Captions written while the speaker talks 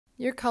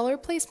Your color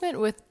placement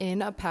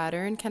within a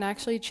pattern can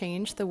actually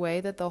change the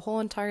way that the whole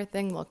entire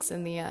thing looks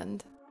in the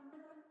end.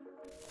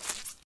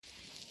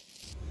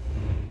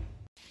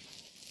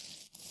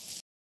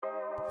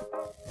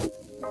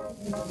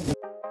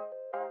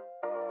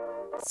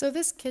 So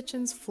this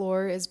kitchen's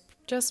floor is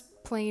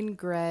just plain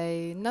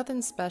gray,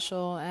 nothing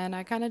special, and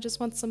I kind of just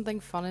want something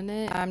fun in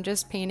it. I'm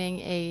just painting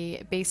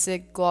a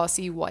basic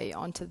glossy white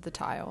onto the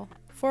tile.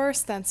 For our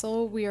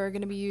stencil, we are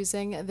going to be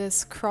using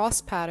this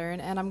cross pattern,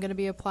 and I'm going to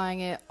be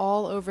applying it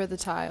all over the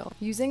tile.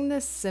 Using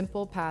this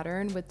simple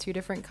pattern with two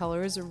different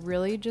colors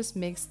really just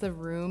makes the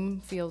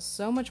room feel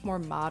so much more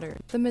modern.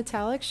 The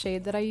metallic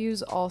shade that I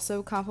use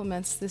also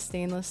complements the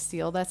stainless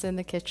steel that's in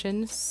the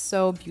kitchen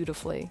so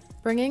beautifully.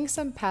 Bringing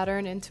some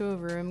pattern into a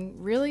room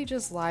really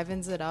just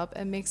livens it up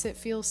and makes it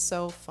feel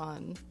so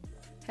fun.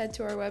 Head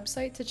to our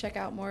website to check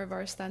out more of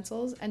our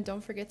stencils, and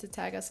don't forget to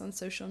tag us on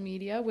social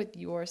media with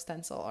your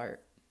stencil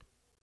art.